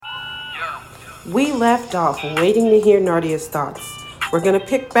We left off waiting to hear Nadia's thoughts. We're going to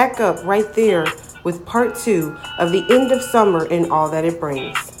pick back up right there with part two of the end of summer and all that it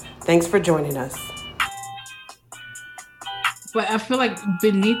brings. Thanks for joining us. But I feel like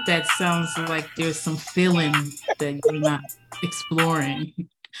beneath that sounds like there's some feeling that you're not exploring.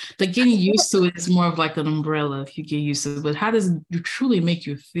 Like getting used to it is more of like an umbrella if you get used to it. But how does it truly make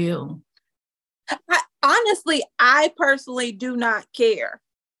you feel? Honestly, I personally do not care.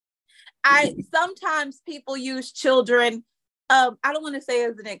 I sometimes people use children, I don't want to say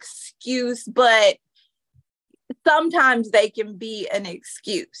as an excuse, but sometimes they can be an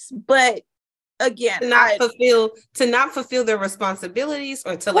excuse. But again, to not fulfill their responsibilities,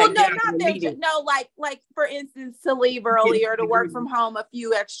 or to like no, get out not of the their meeting. no, like for instance, to leave early or to work from home a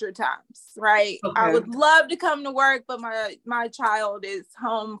few extra times, right? Okay. I would love to come to work, but my child is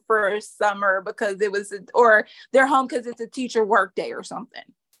home for summer because or they're home because it's a teacher work day or something.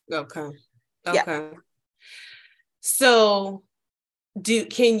 Okay. Yeah. So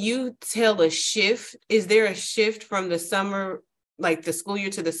can you tell a shift? Is there a shift from the summer, like the school year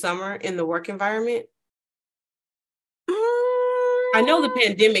to the summer in the work environment? I know the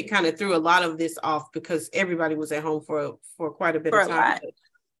pandemic kind of threw a lot of this off because everybody was at home for quite a bit of time.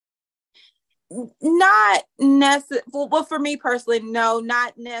 Not necessarily. Well, for me personally, no,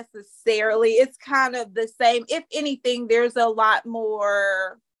 not necessarily. It's kind of the same. If anything, there's a lot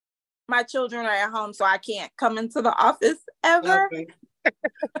more. My children are at home, so I can't come into the office ever.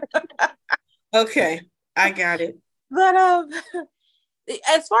 Okay, I got it. But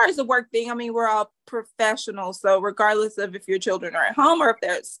as far as the work thing, I mean, we're all professionals, so regardless of if your children are at home or if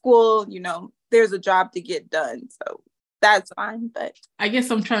they're at school, there's a job to get done. So that's fine. But I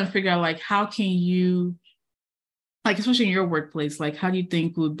guess I'm trying to figure out, like, how can you, like, especially in your workplace, like, how do you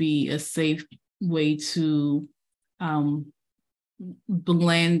think would be a safe way to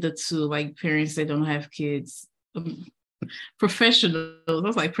blend the two, like parents that don't have kids, professionals, I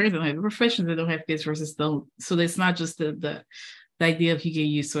was like parents that don't have professionals that don't have kids versus don't. So it's not just the idea of you get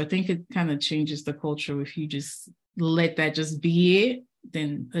used to. I think it kind of changes the culture if you just let that just be it,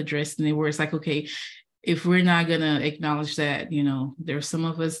 then addressing it where it's like, okay, if we're not going to acknowledge that, there's some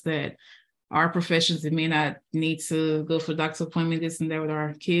of us that our professions that may not need to go for doctor's appointment, this and that with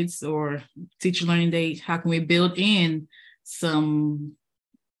our kids or teacher learning day. How can we build in some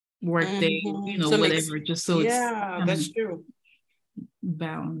work day, whatever, just so it's that's true.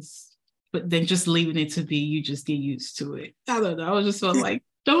 Balance. But then just leaving it to be, you just get used to it. I don't know. I was just felt like,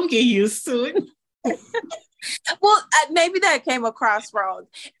 don't get used to it. Well, maybe that came across wrong.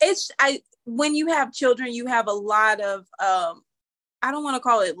 When you have children, you have a lot of I don't want to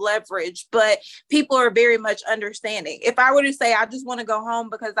call it leverage, but people are very much understanding. If I were to say I just want to go home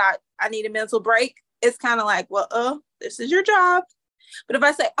because I need a mental break, it's kind of like, well, this is your job. But if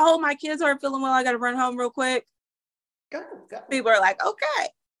I say, oh, my kids aren't feeling well, I got to run home real quick. Go. People are like, okay.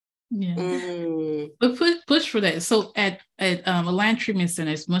 Yeah. But push for that. So at a land treatment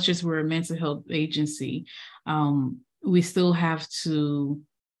center, as much as we're a mental health agency, we still have to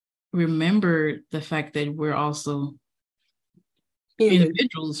remember the fact that we're also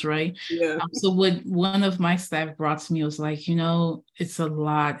individuals, right? Yeah. So what one of my staff brought to me was like, it's a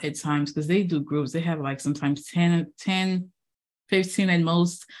lot at times because they do groups. They have like sometimes 10, 15 at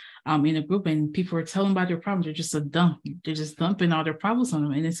most in a group, and people are telling about their problems. They're just They're just dumping all their problems on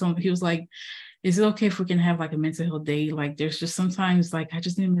them. And he was like, is it okay if we can have like a mental health day? Like there's just sometimes like, I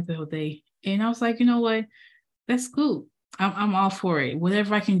just need a mental health day. And I was like, you know what? That's cool. I'm all for it.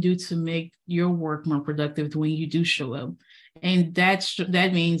 Whatever I can do to make your work more productive when you do show up. And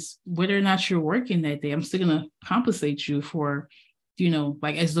that means whether or not you're working that day, I'm still going to compensate you for,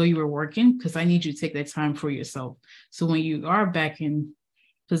 like as though you were working, because I need you to take that time for yourself. So when you are back in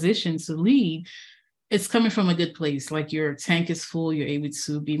position to lead, it's coming from a good place. Like your tank is full, you're able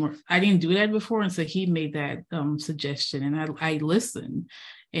to be more. I didn't do that before. And so he made that suggestion, and I listened.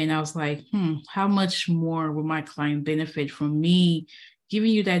 And I was like, how much more will my client benefit from me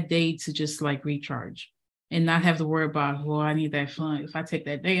giving you that day to just like recharge and not have to worry about, well, I need that fund. If I take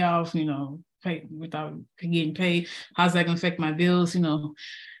that day off, pay without getting paid, how's that going to affect my bills?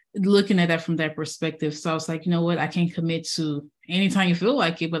 Looking at that from that perspective. So I was like, you know what? I can't commit to anytime you feel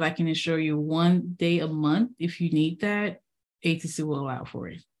like it, but I can assure you one day a month, if you need that, ATC will allow for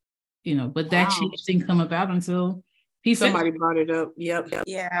it. But that change didn't come about until somebody brought it up. Yep.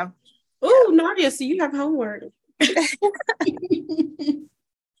 Yeah. Oh, Nadia, so you have homework.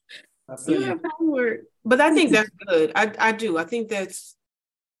 You have homework. But I think that's good. I do. I think that's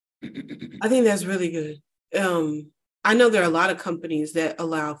really good. I know there are a lot of companies that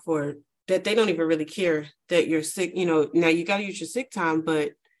allow for that. They don't even really care that you're sick. Now you got to use your sick time,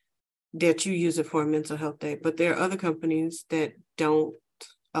 but that you use it for a mental health day, but there are other companies that don't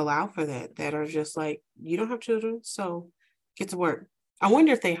allow for that are just like, you don't have children, so get to work. I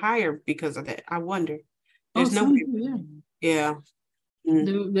wonder if they hire because of that. I wonder. Oh, There's no some way. do, yeah. Yeah.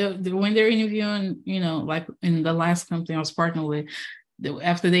 When they're interviewing, like in the last company I was partnered with,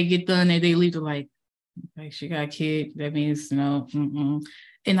 after they get done and they leave, they're like she got a kid. That means no. Mm-mm.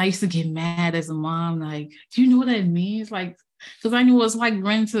 And I used to get mad as a mom, like, do you know what that means? Like, because I knew what it's like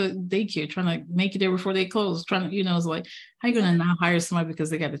running to daycare, trying to make it there before they close, trying to, it's like, how you gonna now hire somebody because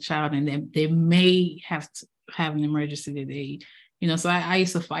they got a child and then they may have to have an emergency that they, so I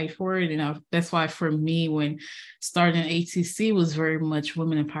used to fight for it. And that's why for me, when starting ATC was very much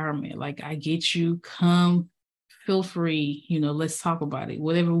women empowerment. Like, I get you, come, feel free, let's talk about it.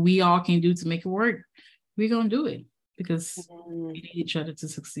 Whatever we all can do to make it work, we're gonna do it because we need each other to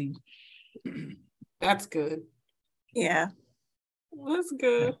succeed. That's good. Yeah. That's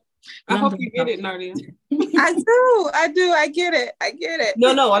good. I hope you get it, Nadia. I do. I get it.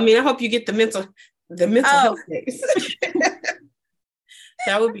 No. I mean, I hope you get the mental health days.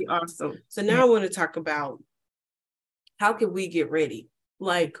 That would be awesome. So now I want to talk about how can we get ready?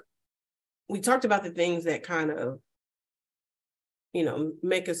 Like, we talked about the things that kind of,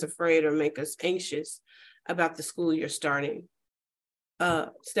 make us afraid or make us anxious about the school year starting.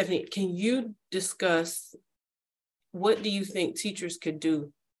 Stephanie, can you discuss what do you think teachers could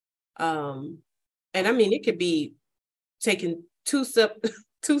do? And I mean, it could be taking two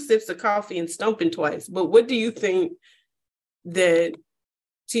sips of coffee and stumping twice, but what do you think that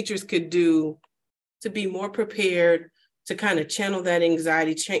teachers could do to be more prepared, to kind of channel that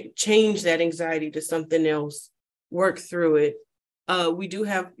anxiety, change that anxiety to something else, work through it? We do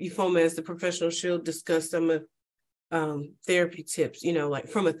have Ufuoma as the professional. She'll discuss some of therapy tips, like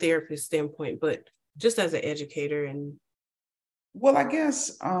from a therapist standpoint, but just as an educator. And well, I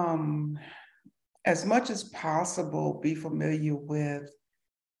guess as much as possible, be familiar with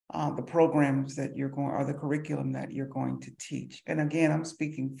the programs that you're going, or the curriculum that you're going to teach. And again, I'm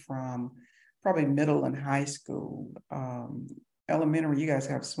speaking from probably middle and high school. Elementary, you guys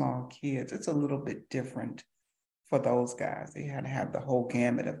have small kids. It's a little bit different for those guys. They had to have the whole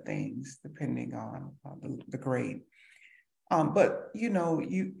gamut of things depending on the grade. But you know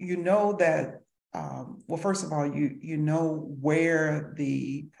that, well, first of all, you know where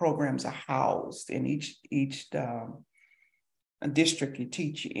the programs are housed in each district you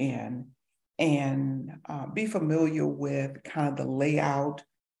teach in, and be familiar with kind of the layout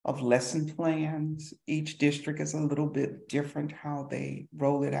of lesson plans. Each district is a little bit different how they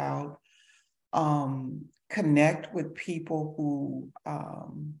roll it out. Connect with people who,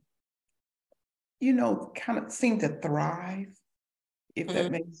 kind of seem to thrive, if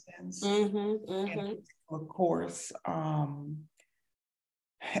that makes sense. And of course, and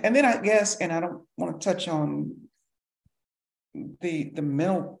then I guess, and I don't want to touch on the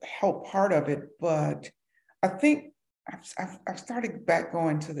mental health part of it, but I think I've started back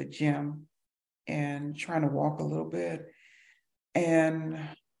going to the gym and trying to walk a little bit. And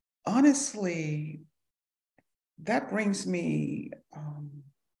honestly, that brings me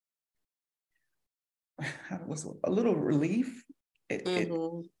was a little relief.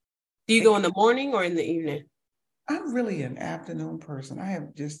 Do you go in the morning or in the evening? I'm really an afternoon person.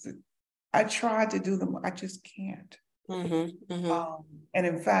 I tried to do them, I just can't. And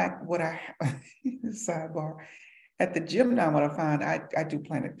in fact, sidebar, at the gym now, what I find, I do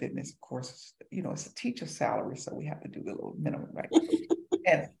Planet Fitness, of course, it's a teacher salary, so we have to do the little minimum, right?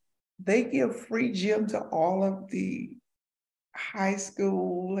 And they give free gym to all of the high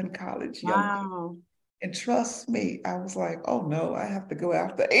school and college young people. And trust me, I was like, oh no, I have to go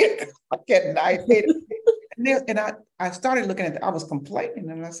after 8 o'clock at night. And I started looking at it, I was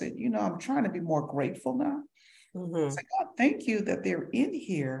complaining, and I said, I'm trying to be more grateful now. It's like, God, thank you that they're in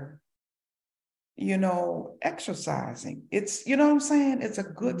here, exercising. It's, what I'm saying? It's a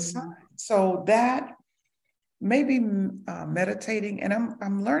good sign. So that maybe meditating, and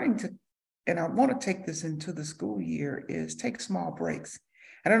I'm learning to, and I want to take this into the school year, is take small breaks.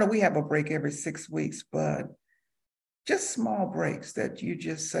 I don't know, we have a break every 6 weeks, but just small breaks that you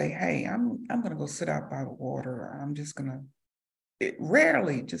just say, hey, I'm going to go sit out by the water. I'm just going to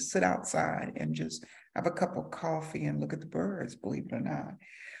rarely just sit outside and just have a cup of coffee and look at the birds, believe it or not.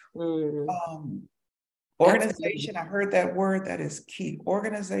 Organization, I heard that word, that is key.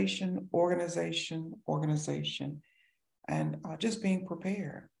 Organization, and just being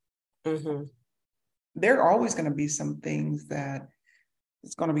prepared. There are always going to be some things that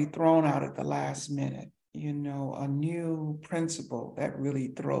it's going to be thrown out at the last minute. A new principal that really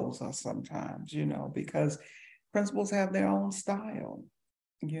throws us sometimes, because principals have their own style.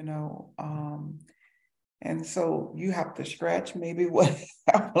 you know, and so you have to scratch maybe what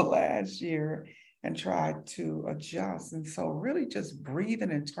happened last year and try to adjust. And so really just breathing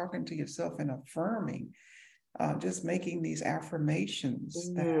and talking to yourself and affirming, just making these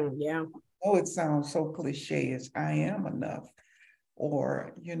affirmations that, Yeah. oh, it sounds so cliche as I am enough,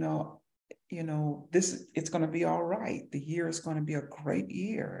 or, this, it's going to be all right. The year is going to be a great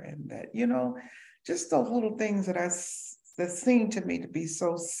year. And that, just those little things that seem to me to be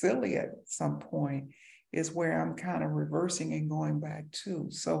so silly at some point is where I'm kind of reversing and going back to.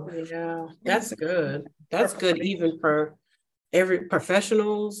 So yeah, that's good. That's good even for every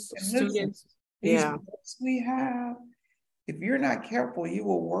professionals, students. These Yeah. breaks we have, if you're not careful, you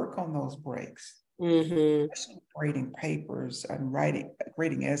will work on those breaks. Especially grading papers and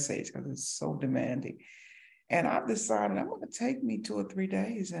grading essays, because it's so demanding. And I've decided I'm going to take me 2 or 3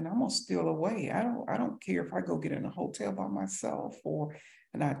 days and I'm going to steal away. I don't care if I go get in a hotel by myself or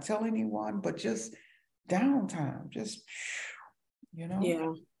not tell anyone, but just downtime, just,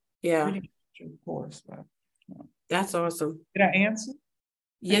 Yeah. Of course, but that's awesome. did I answer?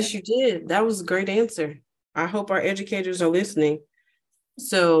 Yes, you did. That was a great answer. I hope our educators are listening.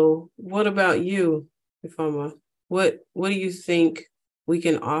 So what about you, Ufuoma? What do you think we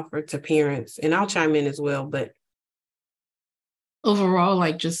can offer to parents? And I'll chime in as well, but overall,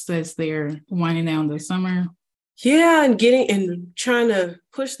 like just as they're winding down the summer. Yeah, and trying to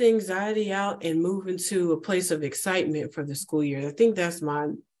push the anxiety out and move into a place of excitement for the school year. I think that's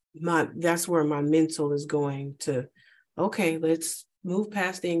that's where my mental is going to. Okay, let's move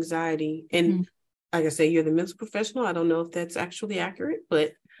past the anxiety. And like I say, you're the mental professional. I don't know if that's actually accurate,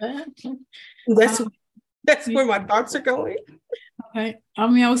 but that's where my thoughts are going. Okay. I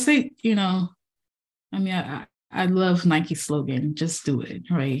mean, I would say, I love Nike's slogan, just do it,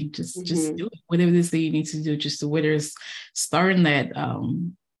 right? Just do it. Whatever it is that you need to do, just do it. Whether it's starting that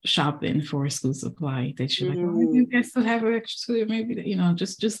shopping for school supply that you're like, oh, maybe you guys still have an extra, maybe,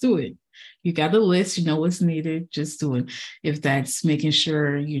 just do it. You got the list, you know what's needed, just do it. If that's making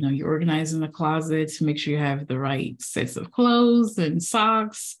sure, you're organizing the closet to make sure you have the right sets of clothes and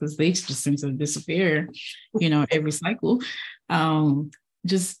socks, because they just seem to disappear, every cycle.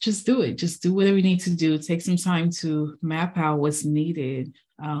 Just do it. Just do whatever you need to do. Take some time to map out what's needed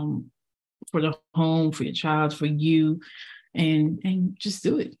for the home, for your child, for you, and just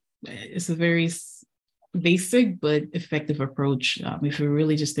do it. It's a very basic but effective approach. If you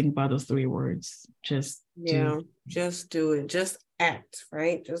really just think about those 3 words, just do it. Just act,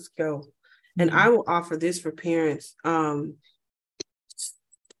 right? Just go. And I will offer this for parents.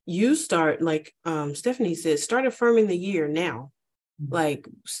 You start, like Stephanie said, start affirming the year now. Like,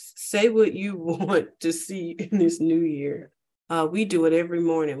 say what you want to see in this new year. We do it every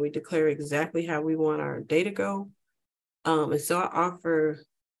morning. We declare exactly how we want our day to go. And so I offer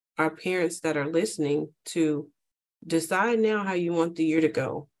our parents that are listening to decide now how you want the year to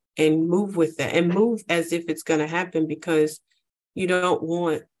go and move with that and move as if it's going to happen, because you don't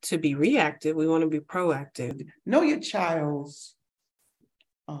want to be reactive. We want to be proactive. Know your child's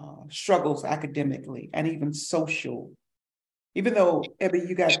struggles academically and even social. Even though, Ebby,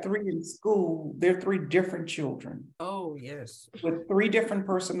 you got 3 in school, they're 3 different children. Oh, yes. With 3 different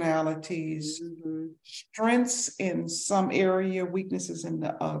personalities, strengths in some area, weaknesses in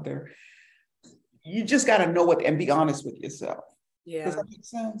the other. You just got to know it and be honest with yourself. Yeah. Does that make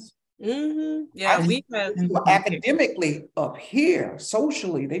sense? Yeah, we have academically up here,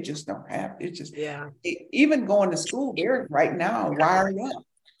 socially, they just don't have it. Just even going to school, they're right now wired up.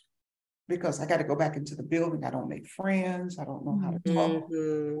 Because I got to go back into the building. I don't make friends. I don't know how to talk.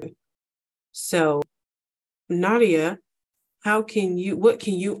 So, Nadia, what can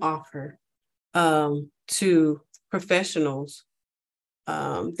you offer to professionals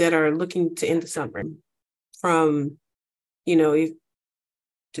that are looking to end the summer? From,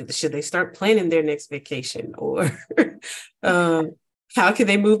 should they start planning their next vacation, or how can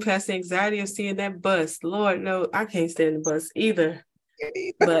they move past the anxiety of seeing that bus? Lord, no, I can't stand the bus either.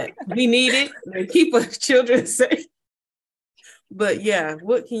 But we need it to keep our children safe. But yeah,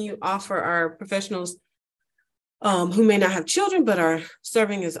 what can you offer our professionals who may not have children but are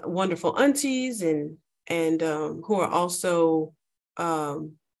serving as wonderful aunties and who are also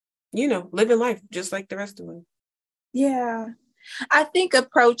living life just like the rest of us? Yeah, I think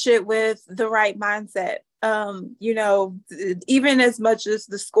approach it with the right mindset. Even as much as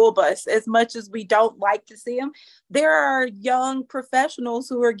the school bus, as much as we don't like to see them, there are young professionals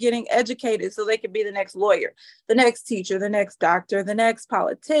who are getting educated so they can be the next lawyer, the next teacher, the next doctor, the next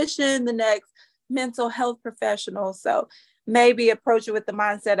politician, the next mental health professional. So maybe approach it with the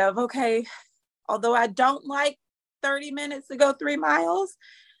mindset of, okay, although I don't like 30 minutes to go 3 miles.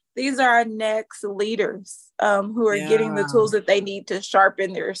 These are our next leaders who are getting the tools that they need to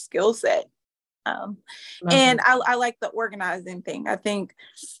sharpen their skill set. And I like the organizing thing. I think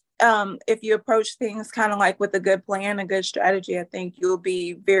if you approach things kind of like with a good plan, a good strategy, I think you'll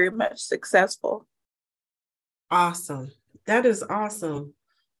be very much successful. Awesome. That is awesome.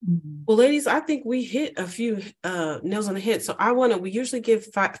 Mm-hmm. Well, ladies, I think we hit a few nails on the head. So we usually give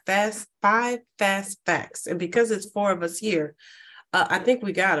five fast facts. And because it's 4 of us here, I think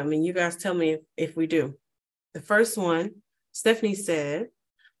we got them. And you guys tell me if we do. The first one, Stephanie said,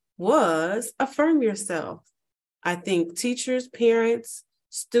 was affirm yourself. I think teachers, parents,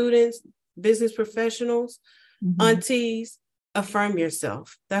 students, business professionals, aunties, affirm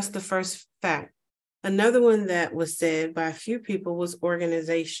yourself. That's the first fact. Another one that was said by a few people was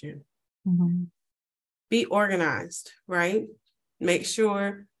organization. Be organized, right? Make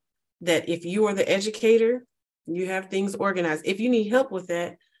sure that if you are the educator, you have things organized. If you need help with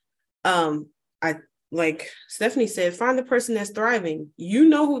that, like Stephanie said, find the person that's thriving. You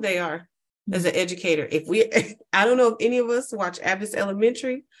know who they are as an educator. I don't know if any of us watch Abbott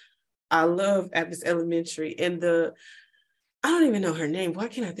Elementary. I love Abbott Elementary. And I don't even know her name. Why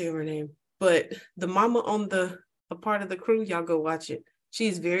can't I think of her name? But the mama on a part of the crew, y'all go watch it.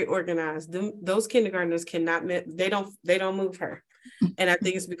 She's very organized. Those kindergartners cannot, they don't move her. And I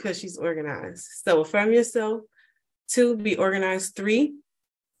think it's because she's organized. So affirm yourself. 2, be organized. 3,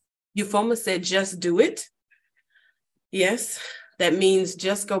 Ufuoma said, just do it. Yes, that means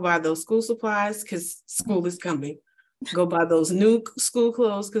just go buy those school supplies because school is coming. Go buy those new school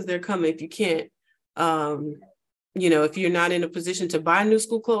clothes because they're coming. If you can't, if you're not in a position to buy new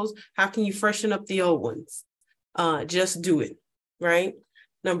school clothes, how can you freshen up the old ones? Just do it, right?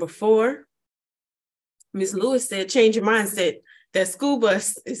 Number 4, Ms. Lewis said, change your mindset. That school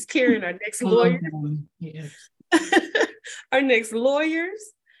bus is carrying our next lawyer. Yes. Our next lawyers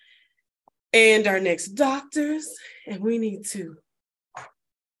and our next doctors. And we need to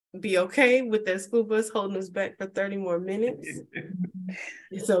be okay with that school bus holding us back for 30 more minutes.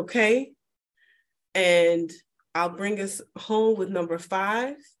 It's okay. And I'll bring us home with number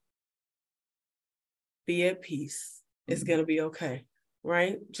 5. Be at peace. It's going to be okay,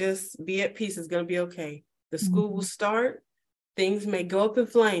 right? Just be at peace. It's going to be okay. The school will start. Things may go up in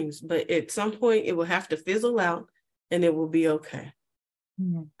flames, but at some point it will have to fizzle out and it will be okay.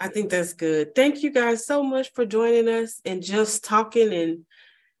 I think that's good. Thank you guys so much for joining us and just talking and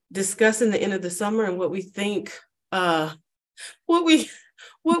discussing the end of the summer and what we think, what we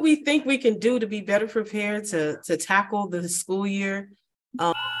think we can do to be better prepared to tackle the school year.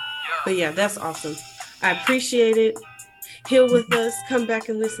 But yeah, that's awesome. I appreciate it. Heal with us. Come back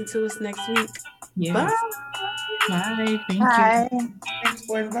and listen to us next week. Yes. Bye. Bye. Thank you. Thanks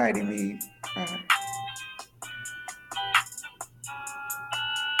for inviting me. Bye.